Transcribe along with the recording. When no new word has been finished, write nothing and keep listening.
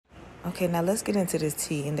Okay, now let's get into this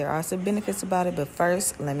tea, and there are some benefits about it, but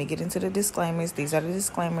first, let me get into the disclaimers. These are the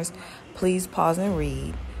disclaimers. Please pause and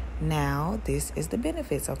read. Now, this is the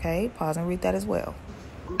benefits, okay? Pause and read that as well.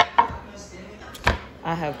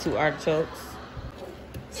 I have 2 artichokes.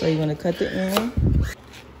 So you want to cut the end.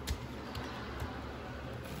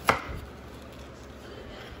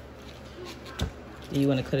 You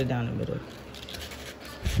want to cut it down the middle.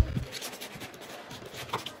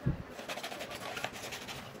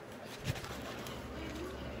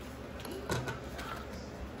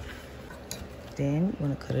 Then you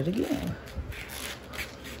want to cut it again.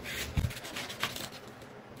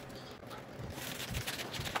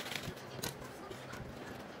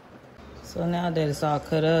 So now that it's all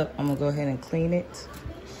cut up, I'm gonna go ahead and clean it.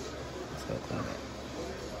 Let's go clean it.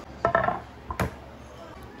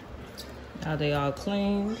 Now they all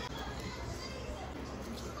cleaned.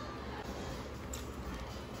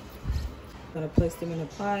 I'm gonna place them in a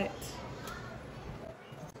pot.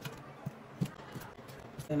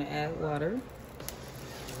 I'm gonna add water.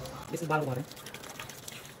 This is bottled water.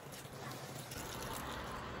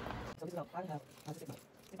 So this is about 5.5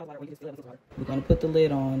 water. We're gonna put the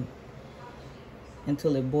lid on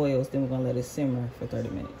until it boils, then we're gonna let it simmer for 30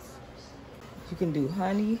 minutes. You can do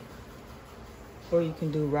honey or you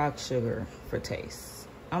can do rock sugar for taste.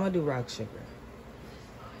 I'm gonna do rock sugar.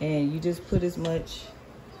 And you just put as much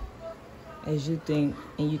as you think,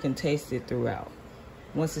 and you can taste it throughout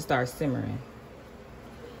once it starts simmering.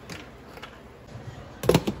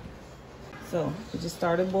 So it just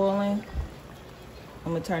started boiling.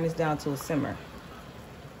 I'm gonna turn this down to a simmer.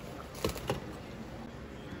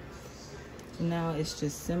 Now it's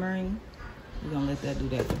just simmering. We're gonna let that do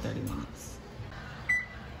that for 30 minutes.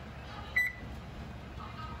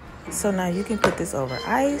 So now you can put this over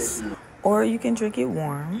ice, or you can drink it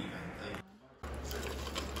warm.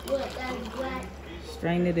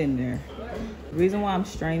 Strain it in there. The reason why I'm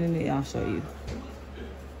straining it, I'll show you.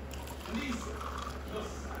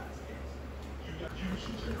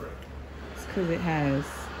 It's because it has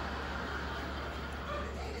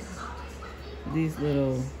these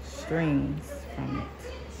little strings from it.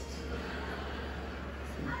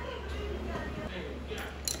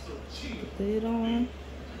 Put the lid on,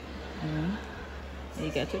 and you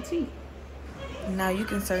got your tea. Now you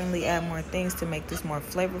can certainly add more things to make this more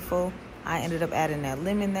flavorful. I ended up adding that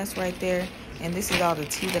lemon that's right there, and this is all the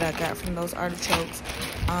tea that I got from those artichokes.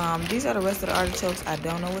 These are the rest of the artichokes. I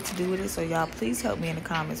don't know what to do with it, so y'all please help me in the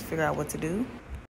comments figure out what to do.